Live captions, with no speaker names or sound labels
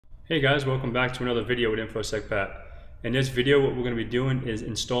Hey guys, welcome back to another video with InfoSec Pat. In this video, what we're going to be doing is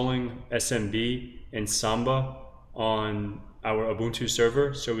installing Smb and Samba on our Ubuntu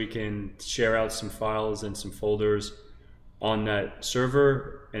server so we can share out some files and some folders on that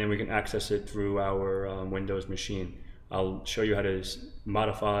server, and then we can access it through our Windows machine. I'll show you how to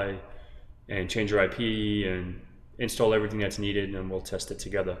modify and change your IP and install everything that's needed, and we'll test it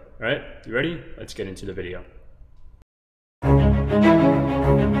together. All right, you ready? Let's get into the video.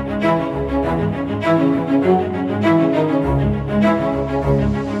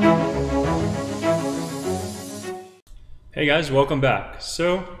 Hey guys, welcome back.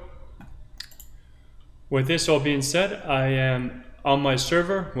 So with this all being said, I am on my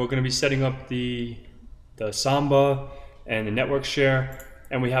server. We're going to be setting up the Samba and the network share,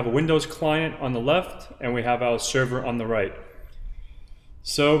 and we have a Windows client on the left and we have our server on the right.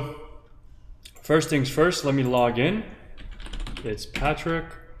 So first things first, let me log in. It's Patrick,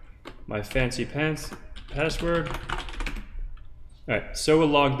 my fancy pants password. All right, so we're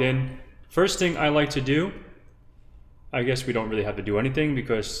logged in. First thing I like to do, I guess we don't really have to do anything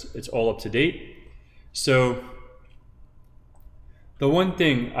because it's all up to date. So the one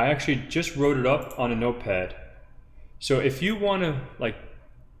thing, I actually just wrote it up on a notepad. So if you want to, like,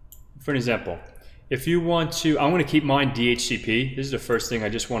 for an example, if you want to, I want to keep mine DHCP. This is the first thing, I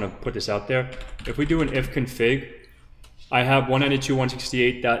just want to put this out there. If we do an if config, I have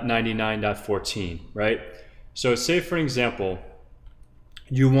 192.168.99.14, right? So say for example,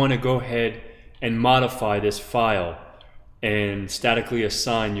 you want to go ahead and modify this file and statically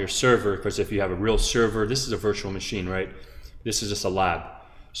assign your server, because if you have a real server, this is a virtual machine, right? This is just a lab.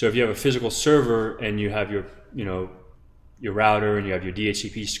 So if you have a physical server and you have your, your router and you have your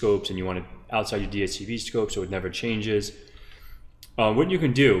DHCP scopes and you want it outside your DHCP scope so it never changes, what you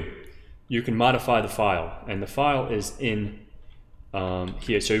can do, you can modify the file, and the file is in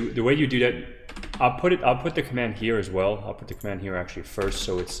here. So the way you do that, I'll put the command here as well. I'll put the command here actually first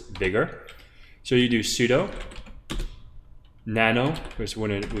so it's bigger. So you do sudo nano, because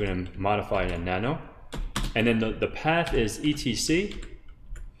we're gonna modify it in nano, and then the path is etc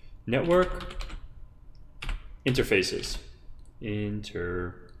network interfaces.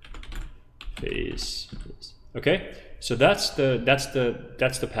 Okay, so that's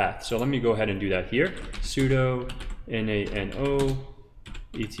the path. So let me go ahead and do that here. Sudo nano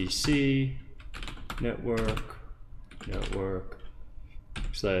etc network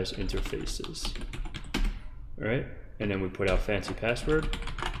slash interfaces. All right, and then we put our fancy password.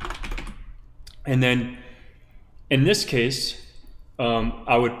 And then in this case,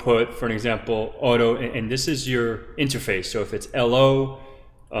 I would put, for an example, auto, and this is your interface. So if it's LO,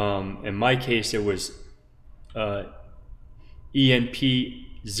 in my case it was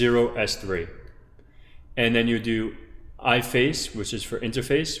ENP0S3. And then you do iFace, which is for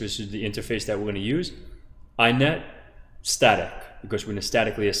interface, which is the interface that we're going to use. iNet static, because we're going to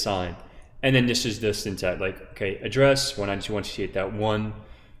statically assign. And then this is the syntax, like, okay, address 192.168.1,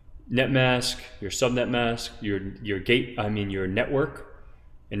 net mask, your subnet mask, your your network.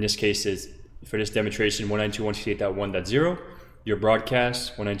 In this case is, for this demonstration, 192.168.1.0, your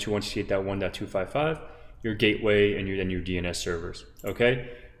broadcast 192.168.1.255, your gateway, and then your DNS servers. Okay,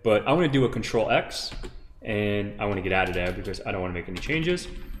 but I want to do a Control X, and I want to get out of there because I don't want to make any changes.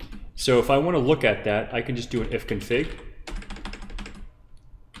 So if I want to look at that, I can just do an if config.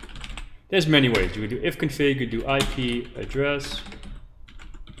 There's many ways. You could do if config, you could do IP address.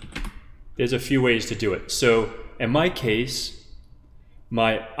 There's a few ways to do it. So in my case,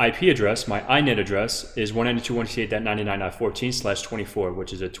 my IP address, my iNet address is 192.168.99.14/24,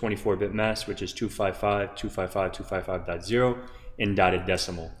 which is a 24-bit mask, which is 255.255.255.0 in dotted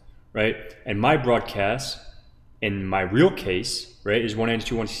decimal, right? And my broadcast, in my real case, right, is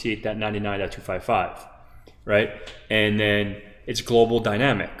 192.168.99.255, right? And then it's global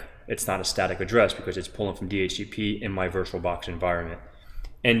dynamic. It's not a static address because it's pulling from DHCP in my VirtualBox environment.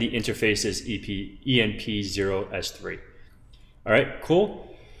 And the interface is ENP0S3. All right,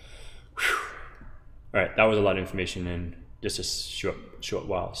 cool. Whew. All right, that was a lot of information in just a short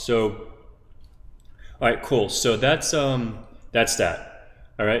while. So, all right, cool. So that's that.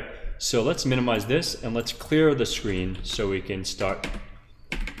 All right, so let's minimize this and let's clear the screen so we can start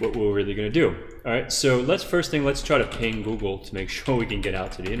what we're really gonna do. All right, so let's try to ping Google to make sure we can get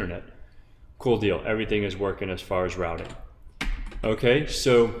out to the internet. Cool deal, everything is working as far as routing. Okay,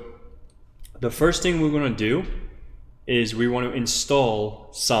 so the first thing we're gonna do is we want to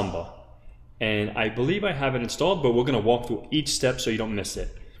install Samba. And I believe I have it installed, but we're gonna walk through each step so you don't miss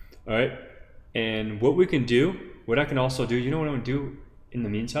it. All right, and what I can also do, you know what I'm gonna do in the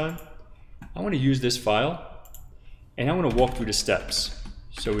meantime? I wanna use this file and I wanna walk through the steps.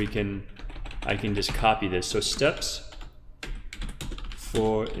 So I can just copy this. So steps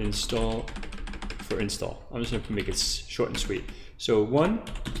for install. I'm just going to make it short and sweet. So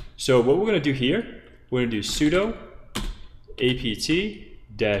so what we're going to do here, we're going to do sudo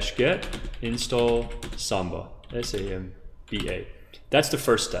apt-get install Samba, S-A-M-B-A. That's the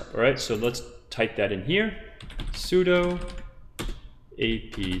first step, all right? So let's type that in here. Sudo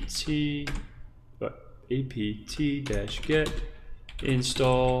apt-get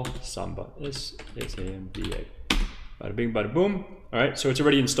install Samba, S-A-M-B-A. Bada bing, bada boom. All right, so it's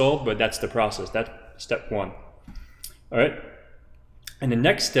already installed, but that's the process. That's step one. All right, and the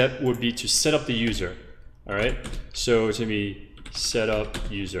next step would be to set up the user. All right, so it's gonna be set up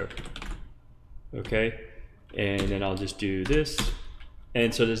user. Okay, and then I'll just do this.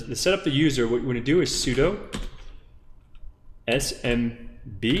 And so to set up the user, what we're gonna do is sudo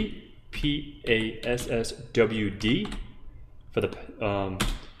smb passwd for the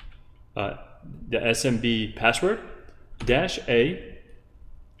SMB password -a,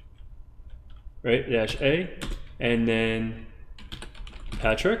 right? -a, and then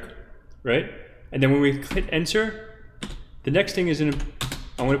Patrick, right? And then when we hit enter, the next thing is I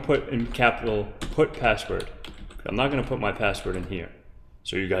want to put in capital put password. I'm not going to put my password in here,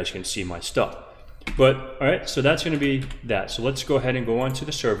 so you guys can see my stuff. But all right, so that's going to be that. So let's go ahead and go on to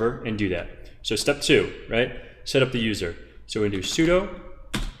the server and do that. So step 2, right? Set up the user. So we're going to do sudo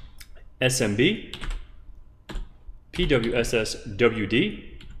smb pwsswd,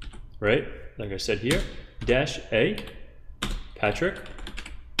 right? Like I said here, -a Patrick,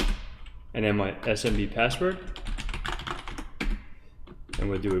 and then my SMB password. And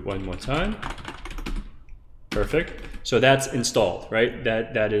we'll do it one more time. Perfect. So that's installed, right?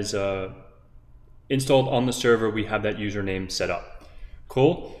 That is installed on the server. We have that username set up.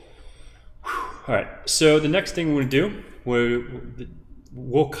 Cool. All right. So the next thing we're going to do,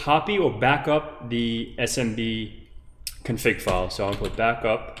 we'll copy or back up the SMB config file. So I'll put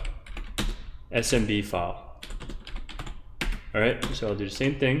backup SMB file. All right. So I'll do the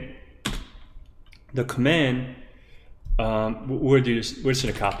same thing. The command, we're just going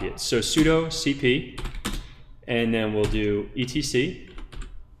to copy it. So sudo cp, and then we'll do etc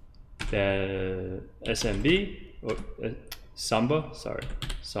smb Samba. Sorry,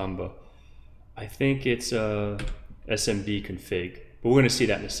 Samba. I think it's SMB config, but we're going to see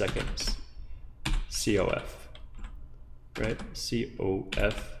that in a second. COF, right?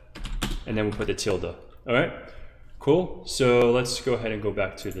 COF, and then we'll put the tilde. All right, cool. So let's go ahead and go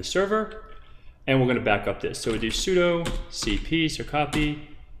back to the server. And we're going to back up this. So we do sudo cp, so copy,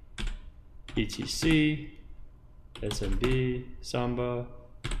 etc, smb, Samba,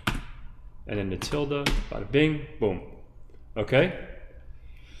 and then the tilde, bada bing, boom. Okay?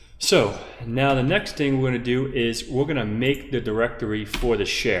 So now the next thing we're going to do is we're going to make the directory for the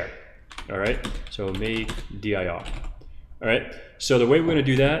share. All right? So make dir. All right? So the way we're going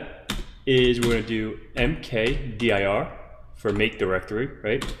to do that is we're going to do mkdir for make directory,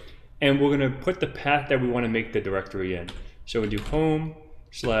 right? And we're going to put the path that we want to make the directory in. So we do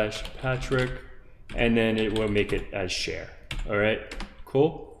home/Patrick, and then it will make it as share. All right,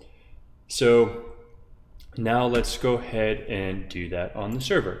 cool. So now let's go ahead and do that on the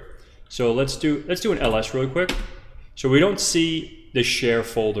server. So let's do an ls really quick. So we don't see the share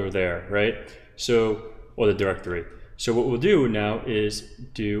folder there, right? So, or the directory. So what we'll do now is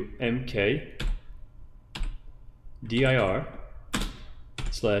do mkdir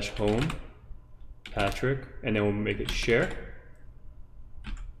 /home Patrick, and then we'll make it share.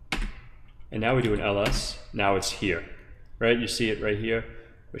 And now we do an ls. Now it's here, right? You see it right here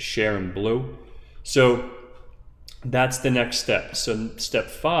with share in blue. So that's the next step. So step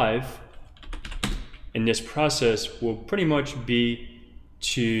 5 in this process will pretty much be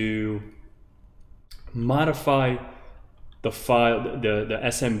to modify the file, the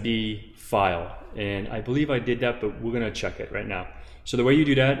SMB file. And I believe I did that, but we're gonna check it right now. So the way you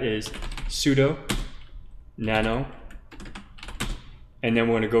do that is sudo nano, and then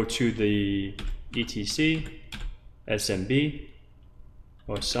we're going to go to the etc smb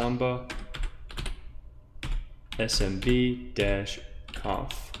or Samba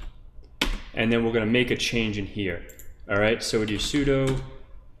smb-conf, and then we're going to make a change in here. All right, so we do sudo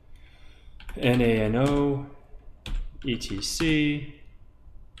nano etc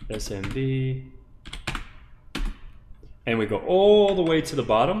smb, and we go all the way to the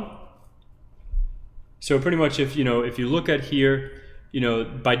bottom. So pretty much if you look at here,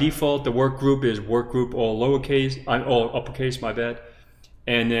 by default the work group is work group all lowercase, all uppercase, my bad.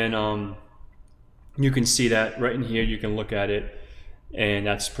 And then you can see that right in here, you can look at it, and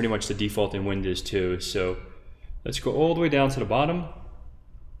that's pretty much the default in Windows too. So let's go all the way down to the bottom,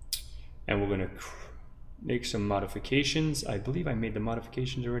 and we're going to make some modifications. I believe I made the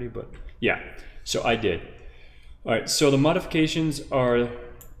modifications already, but yeah, so I did. All right, so the modifications are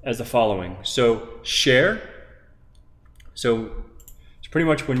as the following. So share. So it's pretty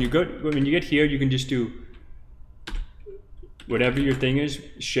much when you get here, you can just do whatever your thing is,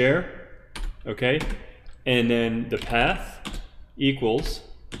 share, okay? And then the path equals,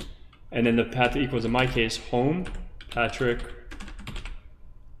 and then the path equals, in my case, home, Patrick,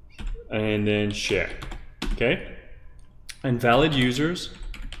 and then share, okay? And valid users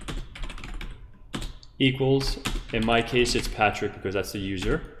equals, in my case, it's Patrick because that's the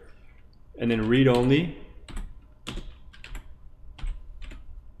user. And then read only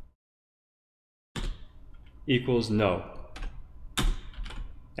equals no.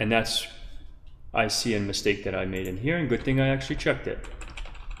 And that's, I see a mistake that I made in here, and good thing I actually checked it.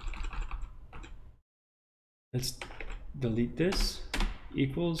 Let's delete this,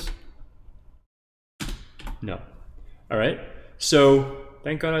 equals no. All right, so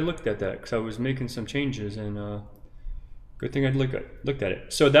thank God I looked at that because I was making some changes, and good thing I looked at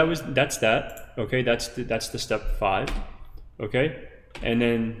it. So that's that. Okay, that's the step 5. Okay, and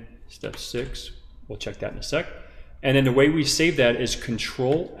then step 6. We'll check that in a sec. And then the way we save that is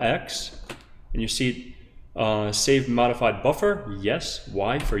Control X, and you see save modified buffer. Yes.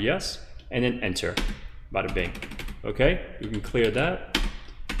 Y for yes, and then enter. Bada bing. Okay, you can clear that.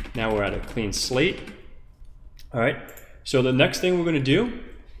 Now we're at a clean slate. All right. So the next thing we're going to do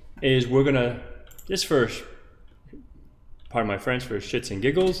is we're going to, just for, pardon my French, for shits and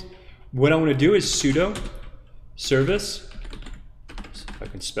giggles, what I want to do is sudo service, if I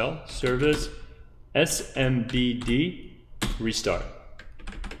can spell, service SMBD restart.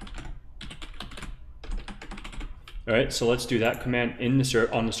 All right, so let's do that command in the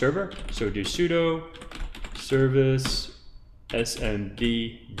on the server. So do sudo service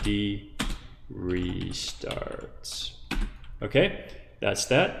SMBD restart. Okay, that's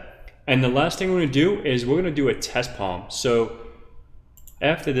that. And the last thing we're going to do is we're going to do a test palm. So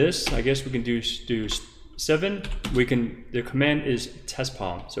after this, I guess we can do 7. We can, the command is test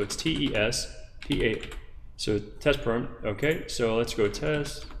palm. So it's TESPA. So test perm. Okay, so let's go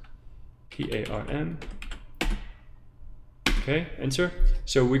test PARM. Okay, enter.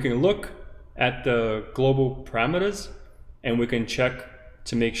 So we can look at the global parameters and we can check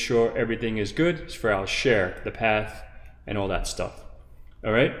to make sure everything is good for our share, the path, and all that stuff.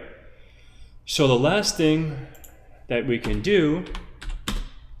 All right. So the last thing that we can do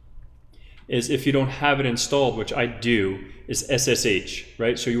is, if you don't have it installed, which I do, is SSH,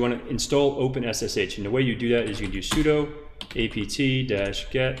 right? So you want to install OpenSSH, and the way you do that is you can do sudo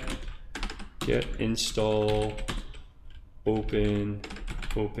apt-get install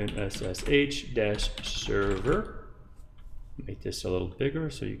OpenSSH-server. Make this a little bigger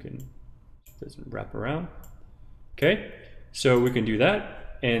so you can, it doesn't wrap around. Okay, so we can do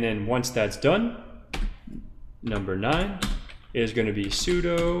that, and then once that's done, number 9 is going to be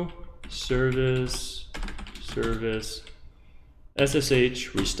sudo service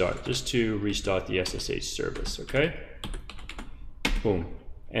SSH restart, just to restart the SSH service. Okay, boom.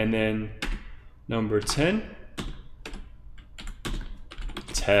 And then number 10,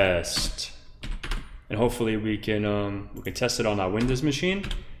 test, and hopefully we can test it on our Windows machine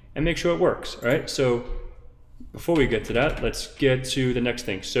and make sure it works. All right, so before we get to that, let's get to the next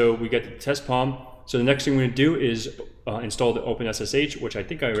thing. So we get the test palm. So the next thing we're going to do is install the OpenSSH, which I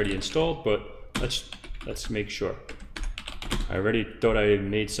think I already installed, but let's make sure. I already thought I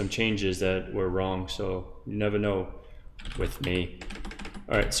made some changes that were wrong, so you never know with me.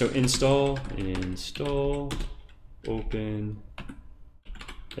 All right, so install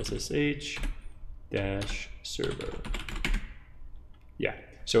OpenSSH-server. Yeah,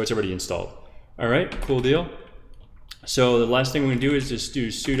 so it's already installed. All right, cool deal. So the last thing we're gonna do is just do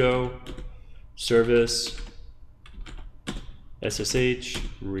sudo service SSH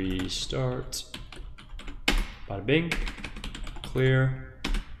restart. Bada bing, clear.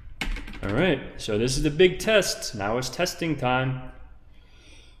 All right, so this is the big test. Now it's testing time.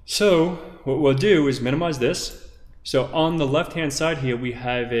 So what we'll do is minimize this. So on the left-hand side here, we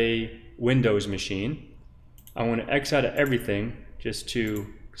have a Windows machine. I want to X out of everything just to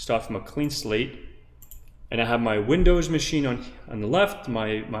start from a clean slate. And I have my Windows machine on the left,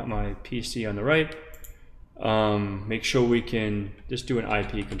 my PC on the right. Make sure we can just do an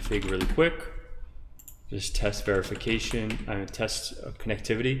IP config really quick. Just test verification, test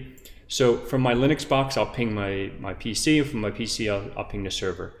connectivity. So from my Linux box, I'll ping my PC, and from my PC, I'll ping the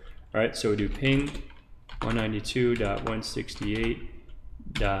server. All right, so we do ping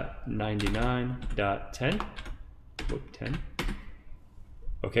 192.168.99.10. Whoop, 10.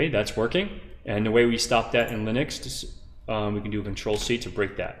 Okay, that's working. And the way we stop that in Linux, we can do Control-C to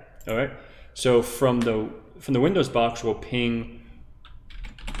break that. All right. So from the Windows box, we'll ping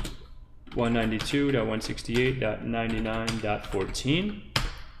 192.168.99.14,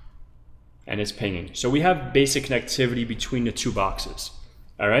 and it's pinging. So we have basic connectivity between the two boxes.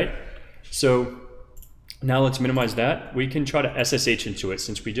 All right. So now let's minimize that. We can try to SSH into it.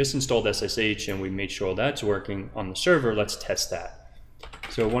 Since we just installed SSH and we made sure that's working on the server, let's test that.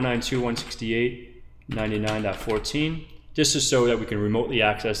 So 192.168.99.14, just so that we can remotely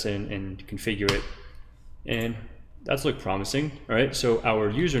access and configure it. And that's looked promising. All right, so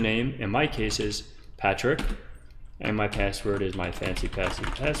our username in my case is Patrick, and my password is my fancy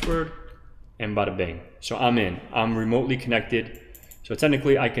password, and bada bing. So I'm in, I'm remotely connected. So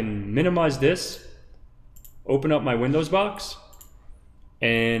technically I can minimize this, open up my Windows box,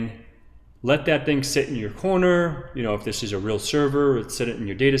 and let that thing sit in your corner. You know, if this is a real server, it's sit it in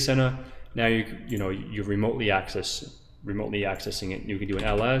your data center. Now you're remotely accessing it. You can do an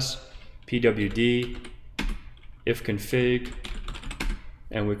ls, pwd, if config,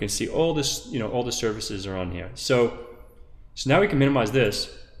 and we can see all this. You know, all the services are on here. So now we can minimize this.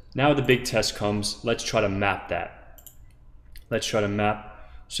 Now the big test comes. Let's try to map that. Let's try to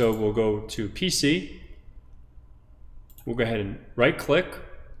map. So we'll go to PC. We'll go ahead and right click.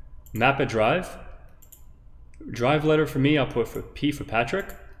 Map a drive. Drive letter for me, I'll put for P for Patrick.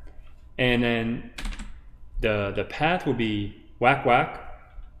 And then the path will be whack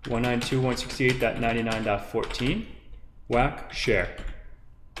 192.168.99.14 whack share.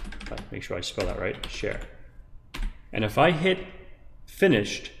 Make sure I spell that right, share. And if I hit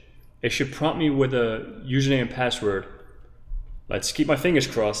finished, it should prompt me with a username and password. Let's keep my fingers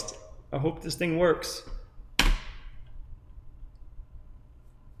crossed. I hope this thing works.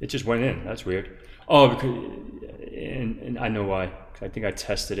 It just went in. That's weird. Oh, because, and I know why. I think I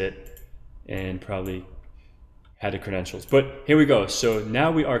tested it and probably had the credentials. But here we go. So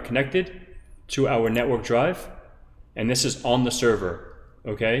now we are connected to our network drive, and this is on the server.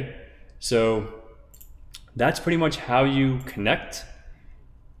 Okay. So that's pretty much how you connect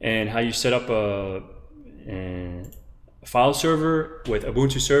and how you set up a file server with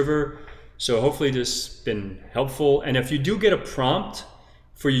Ubuntu Server. So hopefully this has been helpful. And if you do get a prompt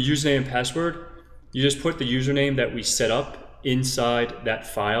for your username and password, you just put the username that we set up inside that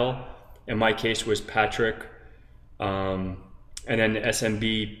file. In my case was Patrick, and then the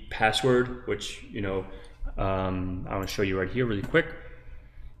Smb password, which I want to show you right here really quick.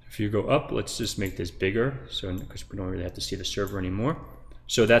 If you go up, let's just make this bigger, so because we don't really have to see the server anymore.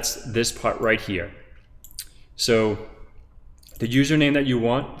 So that's this part right here. So the username that you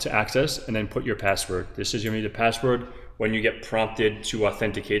want to access, and then put your password. This is going to be the password when you get prompted to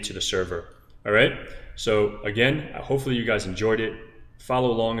authenticate to the server. All right. So again, hopefully you guys enjoyed it.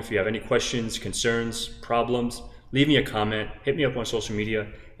 Follow along if you have any questions, concerns, problems. Leave me a comment. Hit me up on social media,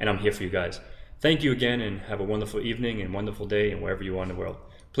 and I'm here for you guys. Thank you again, and have a wonderful evening and wonderful day, and wherever you are in the world.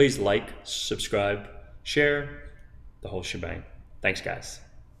 Please like, subscribe, share, the whole shebang. Thanks, guys.